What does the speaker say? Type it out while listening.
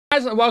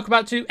Guys, and welcome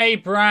back to a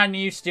brand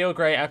new Steel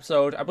Grey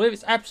episode. I believe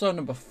it's episode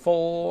number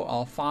 4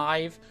 or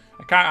 5.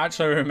 I can't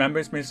actually remember.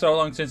 It's been so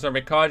long since I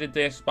recorded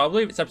this, but I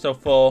believe it's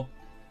episode 4.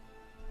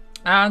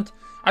 And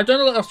I've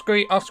done a little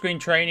off-screen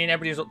training.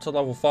 Everybody's up to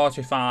level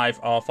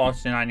 45 or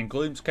 49 in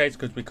Gloom's case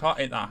because we can't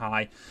hit that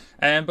high.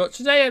 But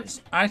today,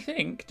 I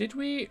think, did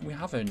we? We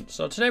haven't.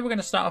 So today we're going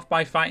to start off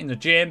by fighting the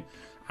gym,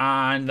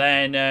 and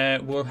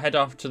then we'll head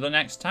off to the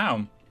next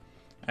town.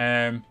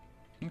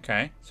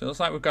 Okay, so it looks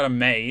like we've got a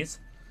maze.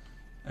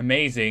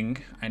 Amazing,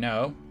 I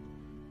know.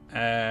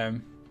 How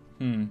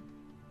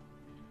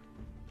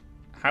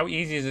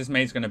easy is this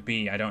maze going to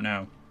be? I don't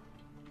know.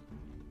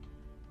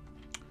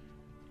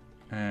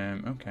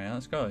 Okay,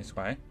 let's go this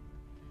way.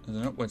 There's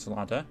an upwards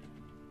ladder.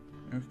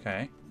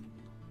 Okay.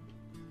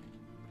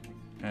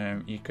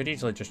 You could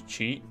easily just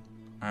cheat,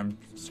 I'm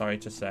sorry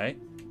to say.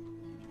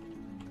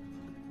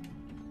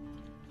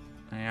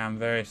 I am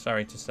very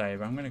sorry to say,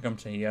 but I'm going to come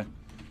to here.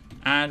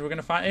 And we're going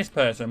to fight this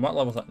person. What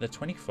level is that? The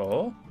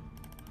 24?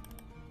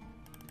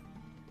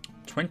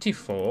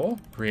 24?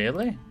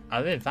 Really?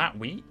 Are they that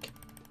weak?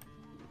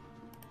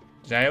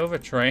 Did I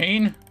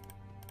overtrain?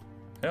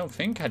 I don't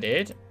think I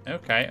did.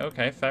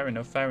 Okay, fair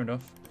enough.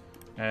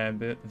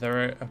 But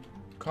they're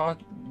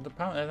apparently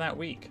they're that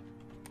weak.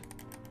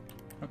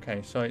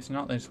 Okay, so it's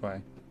not this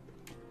way.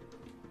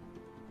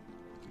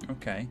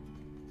 Okay.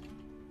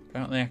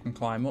 Apparently I can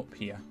climb up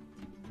here.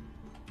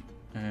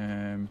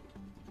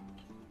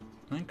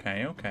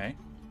 Okay.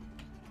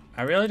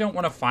 I really don't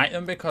want to fight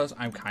them because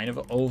I'm kind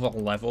of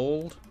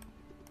over-leveled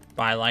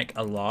by like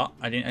a lot.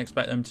 I didn't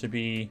expect them to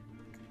be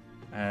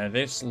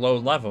this low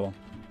level,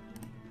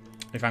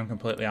 if I'm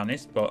completely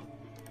honest, but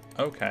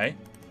okay.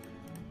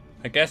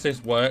 I guess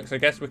this works. I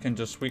guess we can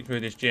just sweep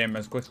through this gym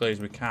as quickly as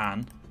we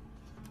can.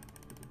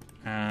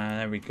 And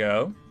there we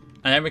go.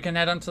 And then we can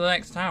head on to the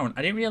next town.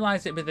 I didn't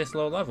realise it'd be this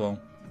low level.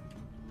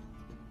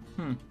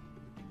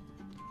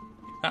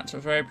 That's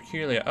very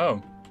peculiar.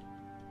 Oh.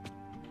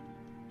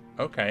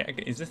 Okay,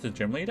 is this the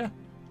gym leader?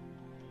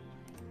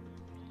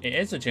 It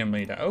is a gym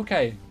leader.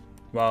 Okay.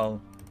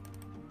 Well,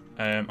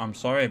 I'm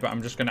sorry, but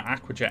I'm just going to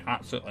aquajet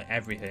absolutely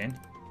everything.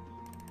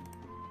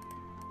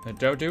 A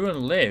Doduo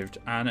lived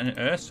and an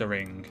Ursa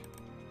ring.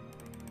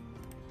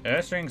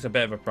 Ursa ring's a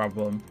bit of a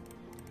problem.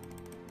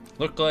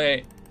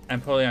 Luckily,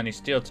 Empoleon is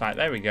steel type.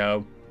 There we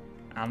go.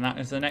 And that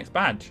is the next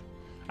badge.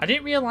 I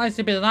didn't realise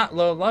it'd be that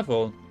low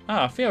level.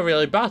 Oh, I feel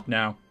really bad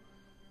now.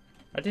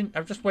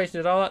 I've just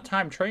wasted all that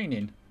time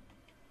training.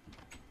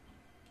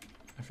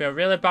 I feel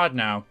really bad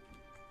now.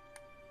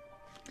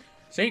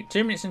 See,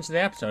 2 minutes into the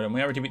episode and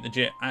we already beat the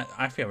gym.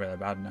 I feel really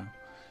bad now.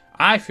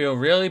 I feel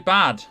really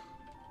bad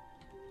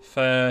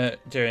for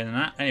doing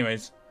that.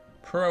 Anyways,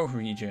 Pro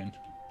region.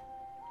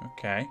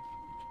 Okay.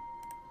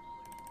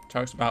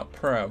 Talks about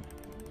Pro.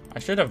 I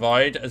should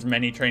avoid as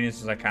many trainers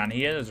as I can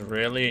here. There's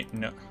really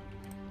no...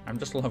 I'm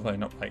just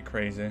leveling up like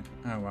crazy.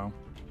 Oh well.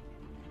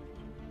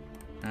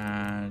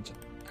 And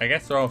I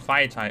guess they're all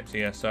fire types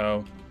here,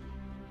 so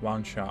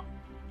one shot.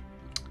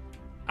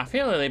 I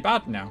feel really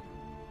bad now.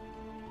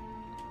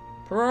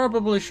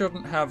 Probably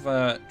shouldn't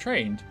have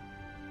trained.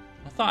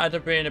 I thought I'd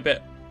have been a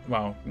bit,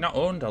 well, not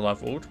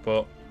under-leveled,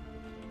 but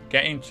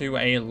getting to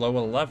a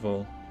lower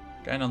level.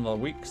 Getting on the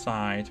weak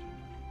side.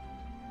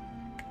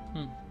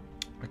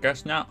 I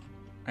guess not.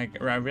 I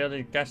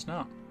really guess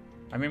not.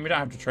 I mean, we don't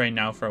have to train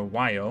now for a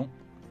while.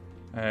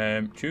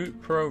 To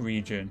Pro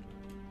region.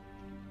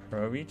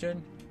 Pro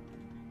region?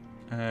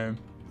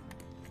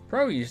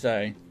 Pro, you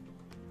say?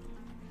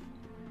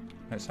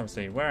 Let's have a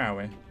see. Where are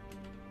we?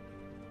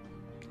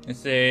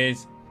 This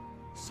is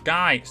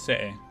Sky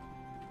City.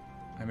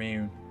 I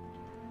mean,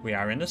 we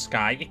are in the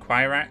sky. You're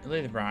quite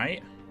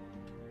right.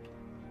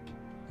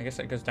 I guess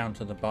it goes down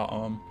to the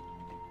bottom.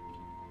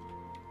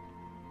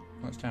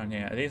 What's down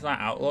here? Are these like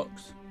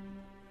outlooks?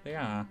 They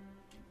are.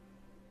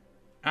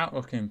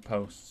 Outlooking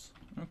posts.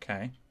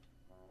 Okay.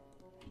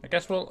 I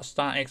guess we'll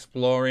start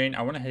exploring.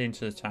 I want to head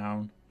into the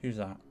town. Who's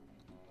that?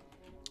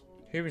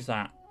 Who is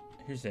that?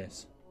 Who's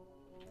this?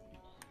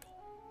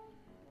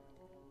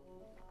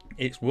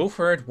 It's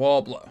Wilfred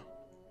Warbler.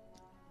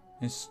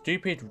 This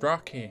stupid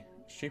Rocky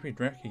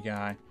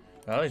guy.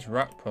 Well, he's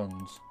rock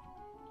puns.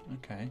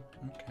 Okay.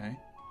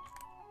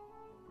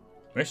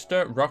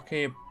 Mr.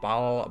 Rocky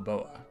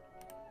Balboa.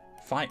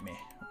 Fight me.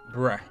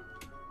 Bruh.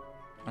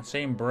 I'm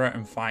saying bruh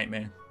and fight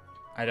me.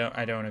 I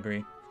don't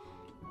agree.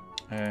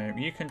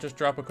 You can just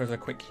drop a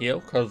quick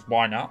heal, because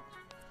why not?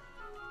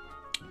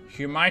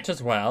 You might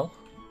as well.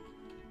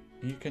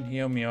 You can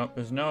heal me up.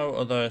 There's no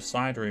other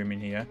side room in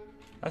here.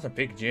 That's a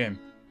big gym.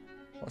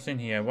 What's in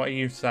here? What are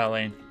you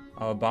selling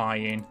or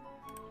buying?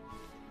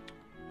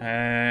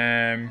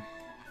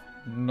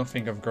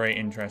 Nothing of great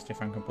interest,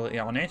 if I'm completely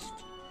honest.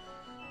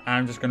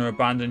 I'm just going to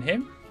abandon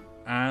him.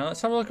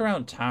 Let's have a look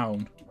around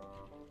town.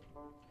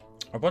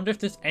 I wonder if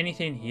there's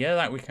anything here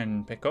that we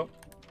can pick up.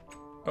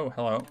 Oh,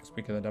 hello.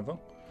 Speak of the devil.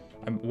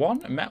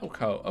 One metal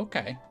coat.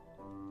 Okay.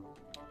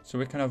 So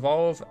we can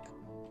evolve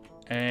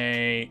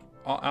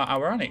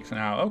our Onyx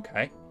now.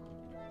 Okay.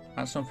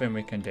 That's something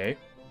we can do.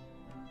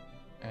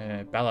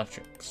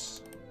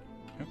 Bellatrix.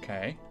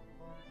 Okay.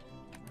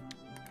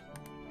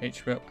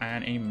 H-wheel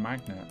and a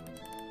magnet.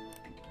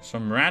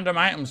 Some random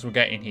items we're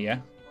getting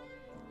here.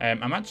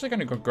 I'm actually going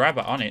to go grab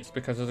it on it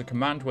because there's a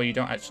command where you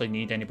don't actually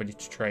need anybody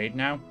to trade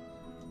now.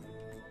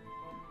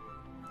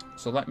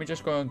 So let me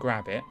just go and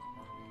grab it.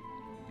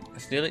 A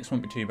Steelix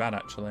won't be too bad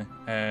actually.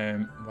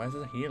 Where's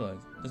the healer?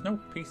 There's no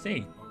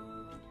PC.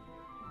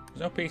 There's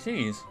no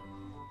PCs.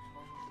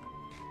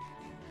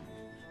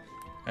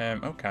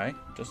 Okay.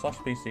 Does lost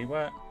PC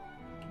work?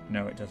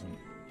 No, it doesn't.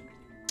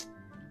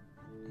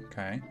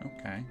 Okay,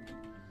 okay.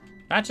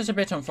 That's just a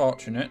bit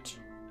unfortunate.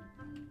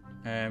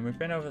 We've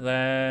been over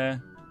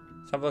there.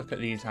 Let's have a look at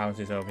these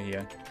houses over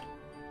here.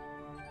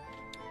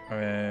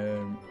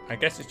 I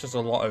guess it's just a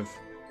lot of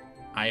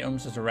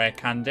items as a rare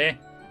candy.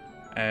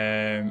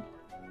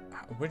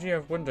 Would you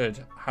have wondered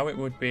how it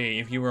would be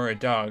if you were a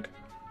dog?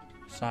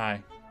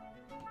 Sigh.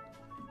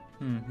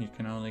 You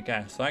can only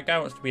guess. So that guy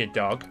wants to be a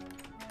dog.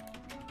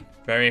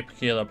 Very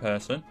peculiar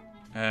person.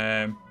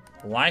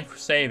 Life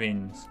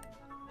savings.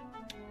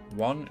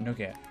 1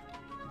 nugget.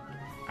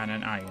 And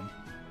an iron.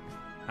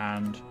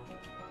 And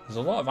there's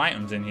a lot of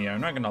items in here,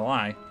 I'm not going to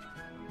lie.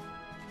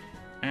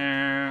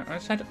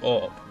 Let's head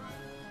up.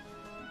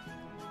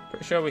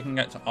 Pretty sure we can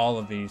get to all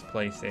of these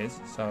places,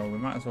 so we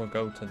might as well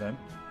go to them.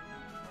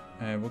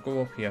 We'll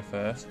go up here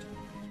first.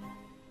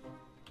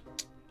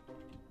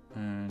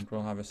 And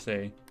we'll have a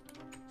see.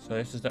 So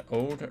this is the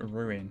old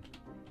ruin.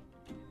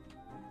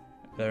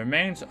 The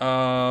remains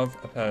of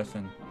a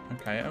person.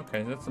 Okay,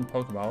 okay, so that's some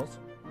Pokeballs.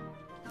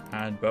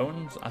 And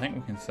bones, I think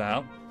we can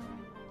sell.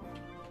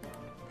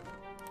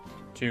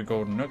 2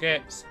 golden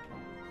nuggets.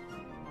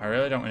 I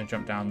really don't want to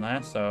jump down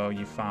there, so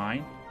you're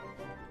fine.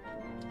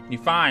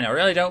 You're fine, I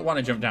really don't want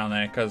to jump down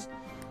there, because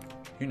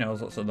who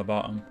knows what's at the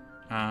bottom.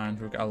 And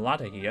we've got a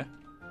ladder here.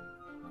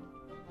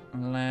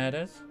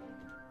 Ladders.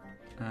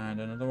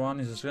 And another one.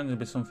 Is there going to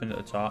be something at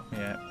the top?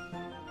 Yeah.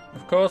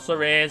 Of course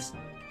there is.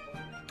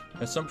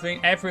 There's something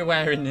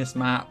everywhere in this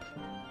map.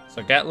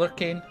 So get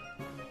looking.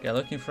 Get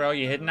looking for all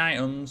your hidden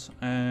items.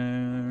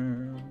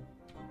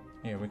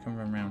 Yeah, we can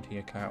run around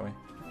here, can't we?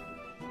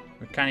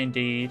 We can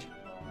indeed.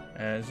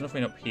 There's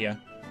nothing up here.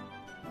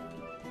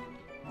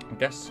 I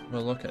guess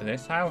we'll look at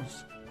this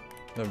house.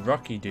 The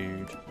rocky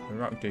dude. The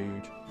rock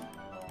dude.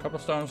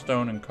 Cobblestone,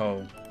 stone and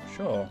coal.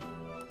 Sure.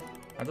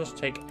 I'll just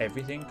take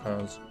everything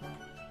because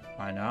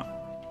why not?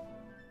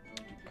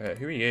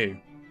 Who are you?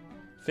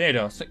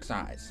 Theodore, 6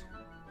 eyes.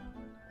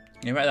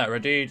 You met that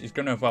red dude? He's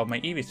going to evolve my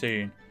Eevee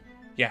soon.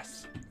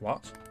 Yes.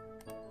 What?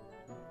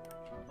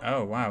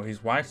 Oh wow,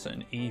 his wife's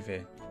an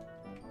Eevee.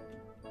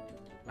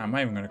 I'm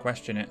not even going to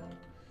question it.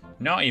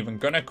 Not even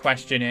going to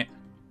question it.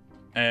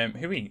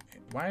 Who are you?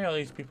 Why are all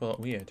these people look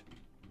weird?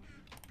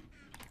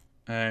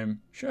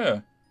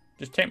 Sure.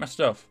 Just take my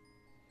stuff.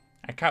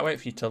 I can't wait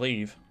for you to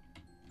leave.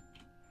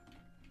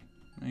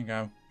 There you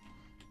go.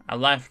 I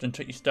left and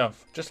took your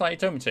stuff. Just like you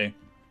told me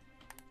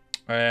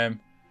to.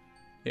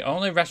 The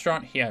only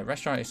restaurant here.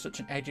 Restaurant is such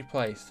an edgy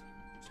place.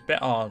 It's a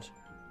bit odd.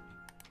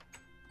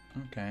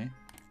 Okay.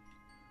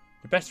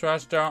 The best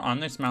restaurant on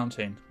this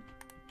mountain.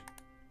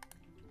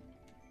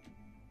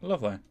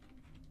 Lovely.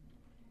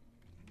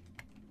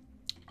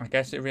 I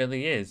guess it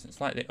really is.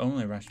 It's like the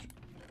only restaurant.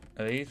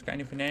 Are these got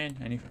anything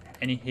in?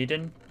 Any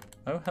hidden?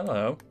 Oh,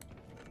 hello.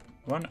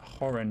 1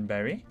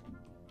 hornberry.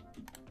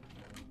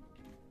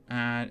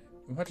 And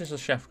what does the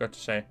chef got to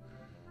say?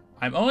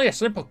 I'm only a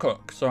simple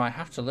cook, so I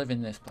have to live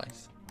in this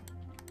place.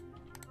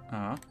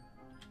 Ah.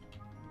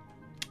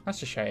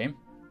 That's a shame.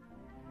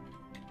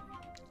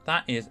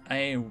 That is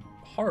a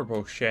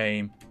horrible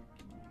shame.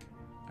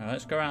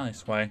 Let's go around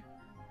this way.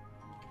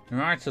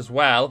 Right as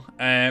well.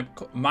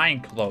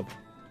 Mine Club.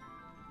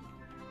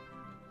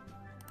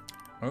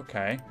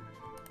 Okay.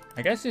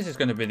 I guess this is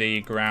going to be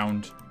the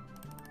ground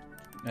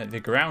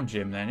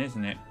gym then,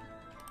 isn't it?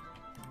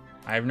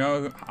 I have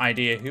no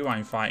idea who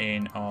I'm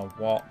fighting or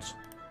what.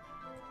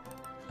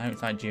 I don't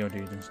fight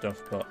Geodudes and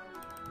stuff, but...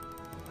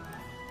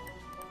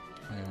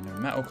 no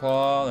Metal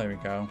Claw, there we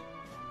go.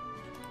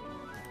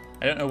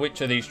 I don't know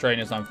which of these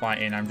trainers I'm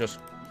fighting, I'm just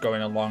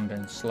going along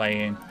and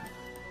slaying.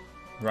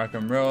 Rock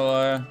and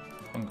Roller,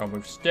 one gone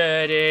with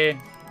Sturdy,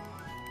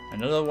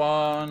 another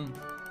one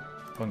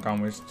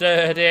gone with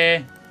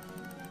Sturdy.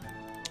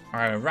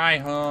 Alright,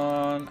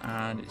 Rhyhorn,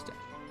 and it's dead.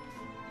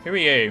 Who are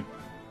you?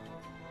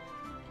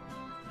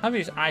 Have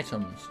these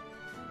items.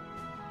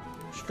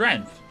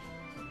 Strength.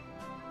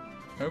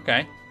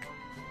 Okay.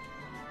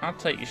 I'll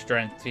take your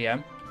strength,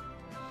 TM.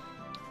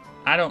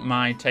 I don't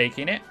mind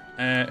taking it.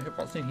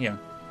 What's in here?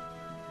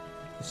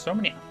 There's so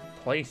many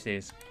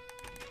places.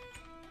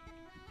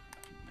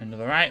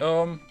 Another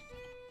item.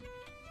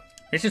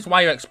 This is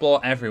why you explore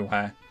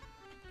everywhere.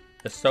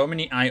 There's so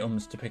many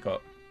items to pick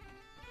up.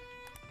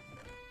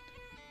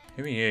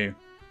 Who are you?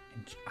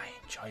 I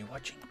enjoy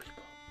watching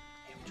people.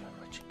 I enjoy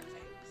watching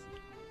things.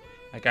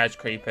 That guy's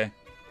creepy.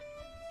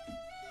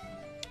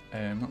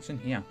 What's in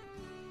here?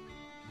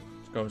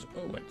 It goes.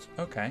 Oh, it's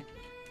okay.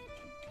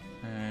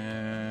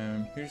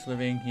 Who's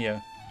living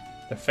here?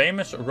 The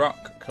famous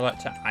rock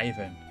collector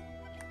Ivan.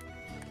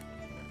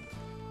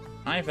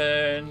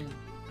 Ivan,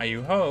 are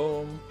you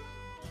home?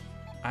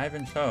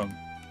 Ivan's home.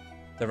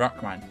 The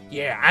Rockman.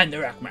 Yeah, I'm the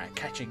Rockman,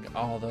 catching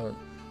all the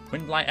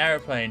wind-light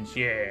airplanes.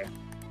 Yeah.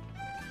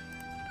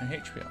 And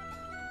HP up.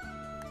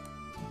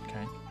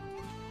 Okay.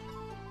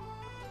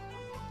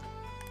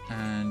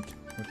 And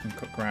we can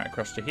cook right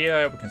across to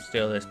here. We can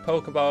steal this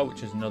Pokeball,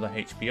 which is another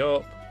HP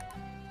up.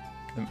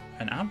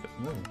 An anvil.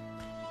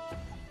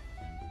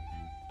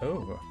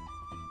 Oh.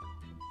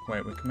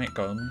 Wait, we can make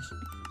guns.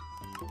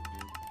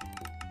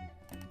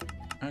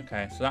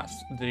 Okay, so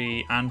that's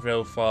the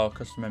anvil for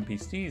custom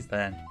NPCs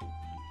then.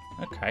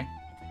 Okay.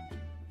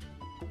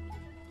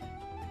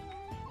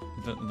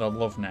 The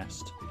love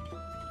nest.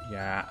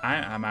 Yeah,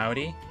 I'm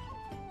outie.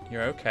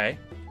 You're okay.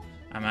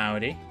 I'm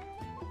outie.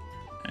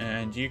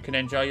 And you can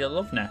enjoy your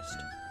love nest.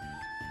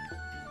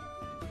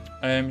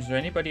 Is there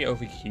anybody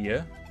over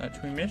here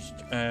that we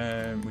missed?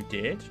 We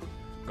did.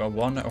 Got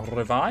one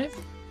revive.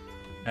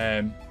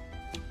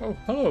 Oh,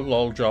 hello,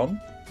 lol, John.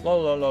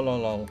 Lol, lol, lol, lol,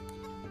 lol.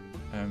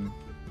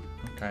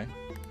 Okay.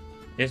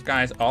 This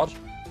guy's odd.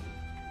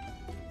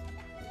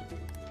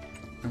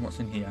 And what's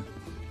in here?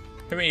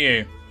 Who are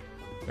you?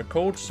 The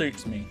cold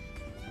suits me.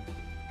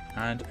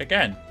 And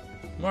again,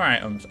 more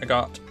items. I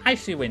got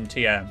Icy Wind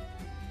TM.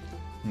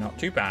 Not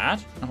too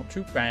bad. Not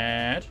too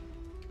bad. I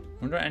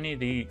wonder any of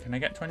the... Can I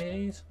get 20 of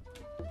these?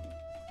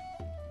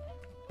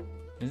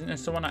 Isn't there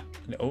someone at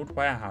the old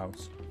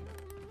warehouse?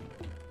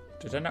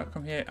 Did I not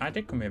come here? I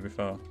did come here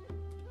before.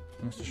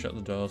 I must have shut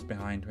the doors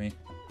behind me.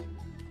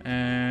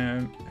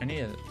 Any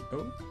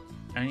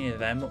of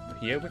them up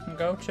here we can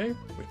go to?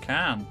 We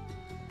can.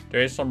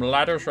 There is some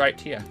ladders right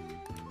here.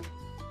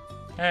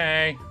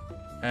 Hey.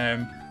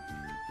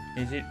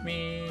 Is it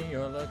me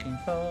you're looking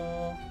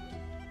for?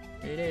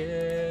 It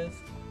is.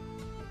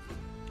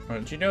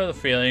 Well, do you know the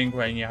feeling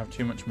when you have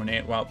too much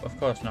money? Well, of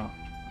course not.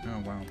 Oh,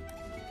 wow.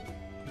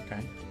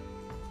 Okay.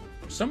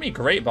 So many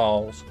great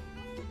balls.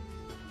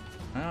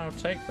 I'll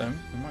take them.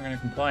 I'm not going to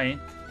complain.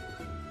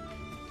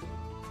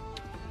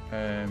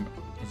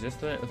 Is this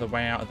the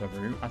way out of the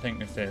route? I think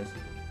this is.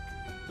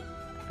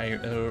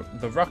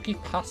 The rocky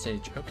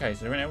passage. Okay,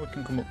 so we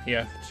can come up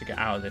here to get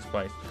out of this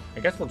place. I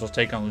guess we'll just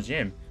take on the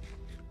gym.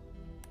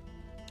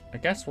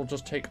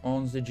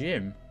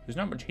 There's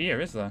not much here,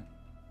 is there?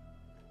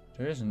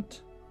 There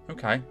isn't.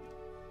 Okay.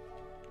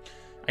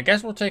 I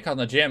guess we'll take on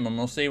the gym and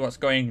we'll see what's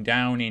going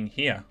down in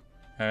here.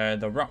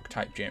 The rock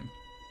type gym.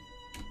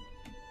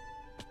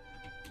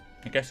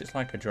 I guess it's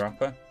like a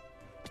dropper.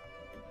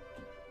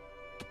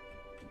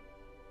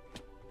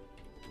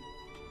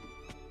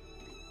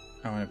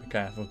 I want to be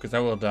careful because I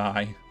will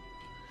die.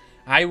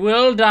 I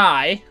will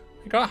die!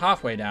 I got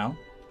halfway down.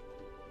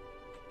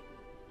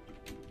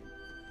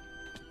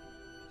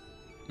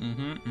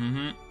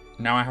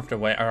 Now I have to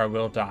wait or I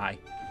will die.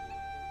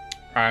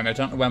 I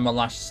don't know when my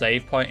last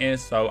save point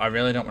is, so I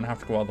really don't want to have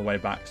to go all the way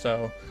back.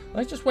 So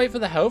let's just wait for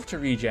the health to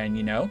regen,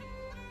 you know?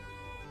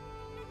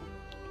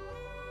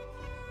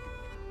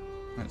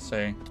 Let's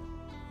see.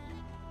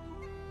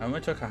 I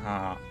only took a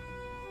heart.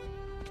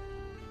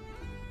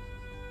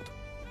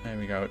 There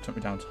we go, it took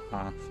me down to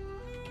half.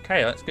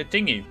 Okay, let's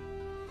continue.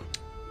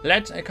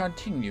 Let's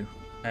continue.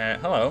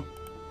 Hello.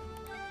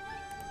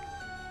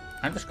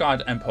 I'm just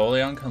glad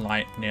Empoleon can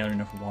like nearly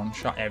enough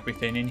one-shot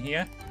everything in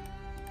here.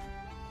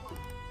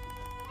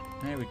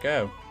 There we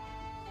go.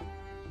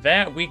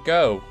 There we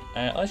go.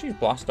 Let's use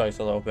Blastoise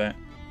a little bit.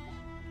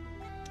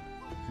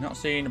 Not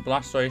seeing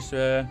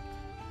Blastoise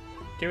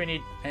do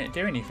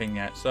anything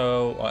yet.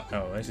 So,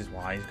 oh, this is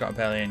why he's got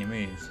barely any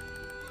moves.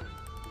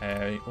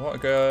 Water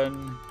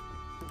gun.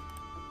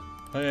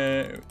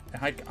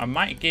 I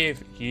might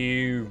give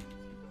you.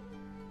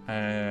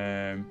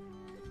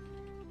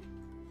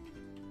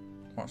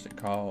 What's it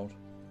called?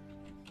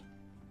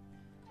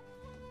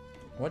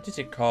 What is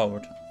it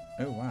called?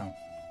 Oh wow,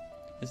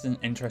 this is an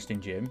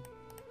interesting gym.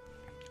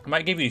 I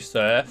might give you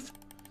Surf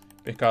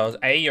because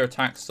A, your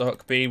attacks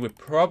suck. B, we're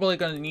probably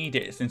going to need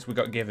it since we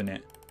got given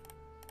it.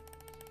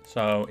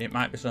 So it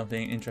might be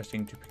something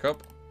interesting to pick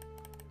up.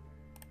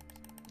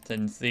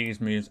 Since these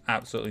moves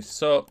absolutely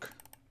suck.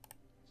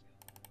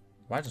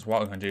 Why does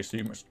water gun do so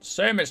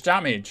much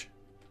damage?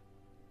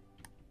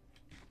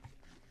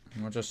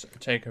 And we'll just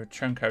take a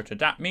chunk out of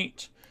that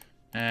meat.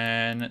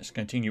 And let's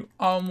continue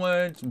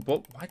onwards.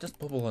 But why does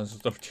Bubble and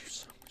stuff do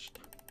so much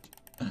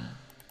damage?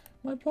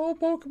 My poor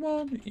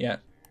Pokemon. Yeah.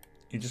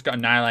 You just got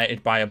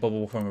annihilated by a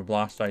bubble from a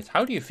Blastoise.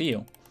 How do you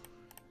feel?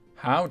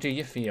 How do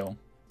you feel?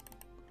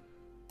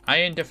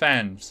 Iron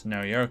defense.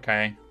 No, you're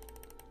okay.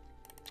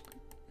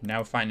 Now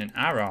we're fighting an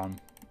Aron.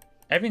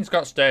 Everything's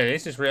got sturdy.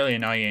 This is really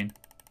annoying.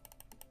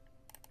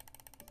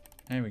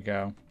 There we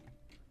go.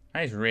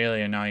 That is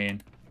really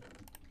annoying.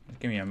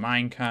 Give me a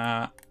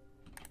minecart.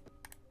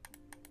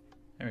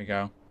 There we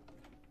go.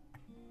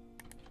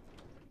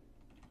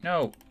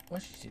 No.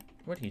 What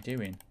are you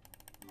doing?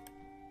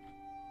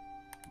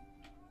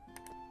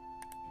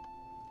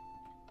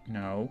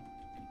 No.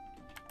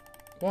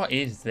 What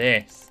is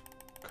this?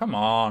 Come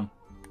on.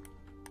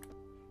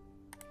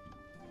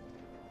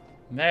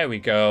 There we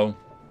go.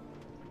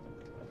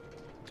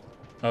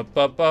 Up,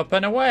 up, up,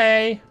 and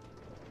away.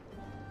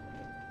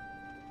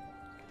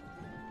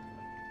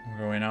 We're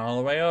going all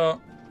the way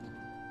up.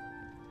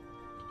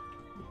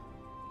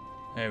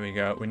 There we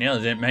go. We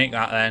nearly didn't make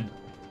that then.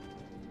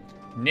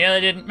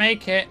 Nearly didn't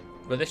make it.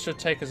 But this should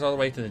take us all the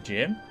way to the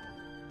gym.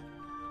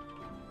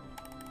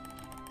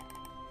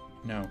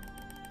 No.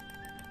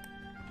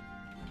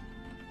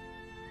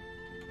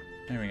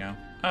 There we go.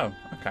 Oh,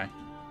 okay.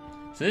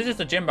 So this is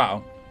the gym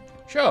battle.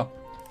 Sure.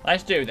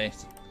 Let's do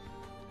this.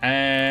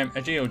 A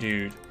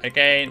Geodude.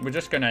 Again, we're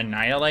just going to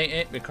annihilate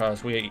it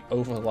because we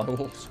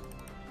overload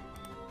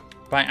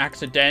by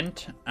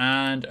accident.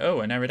 And,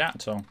 oh, an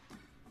Aerodactyl.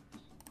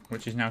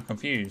 Which is now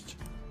confused.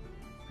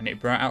 And it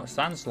brought out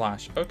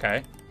Sandslash.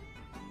 Okay.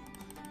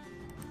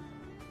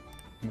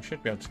 We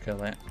should be able to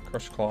kill it.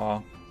 Crush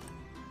Claw.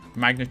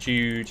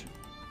 Magnitude.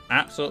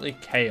 Absolutely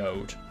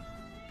KO'd.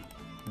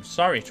 I'm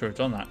sorry to have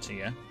done that to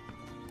you.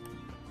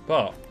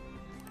 But,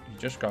 you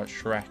just got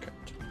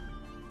Shrek'd.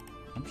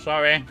 I'm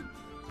sorry.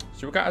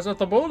 So we got ourselves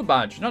the Boulder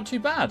Badge. Not too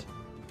bad.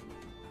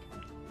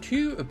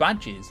 2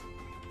 badges.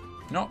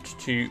 Not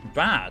too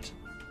bad.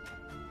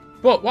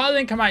 But what I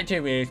think I might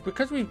do is,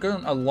 because we've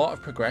done a lot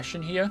of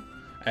progression here,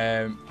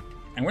 I'm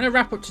going to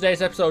wrap up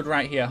today's episode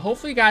right here.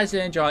 Hopefully you guys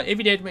did enjoy. If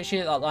you did, make sure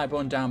you hit that like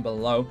button down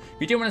below.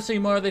 If you do want to see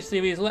more of this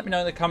series, let me know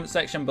in the comment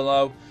section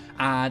below.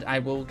 And I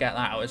will get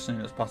that out as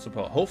soon as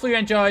possible. Hopefully you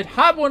enjoyed.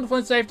 Have a wonderful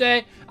and safe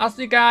day. I'll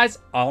see you guys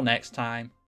all next time.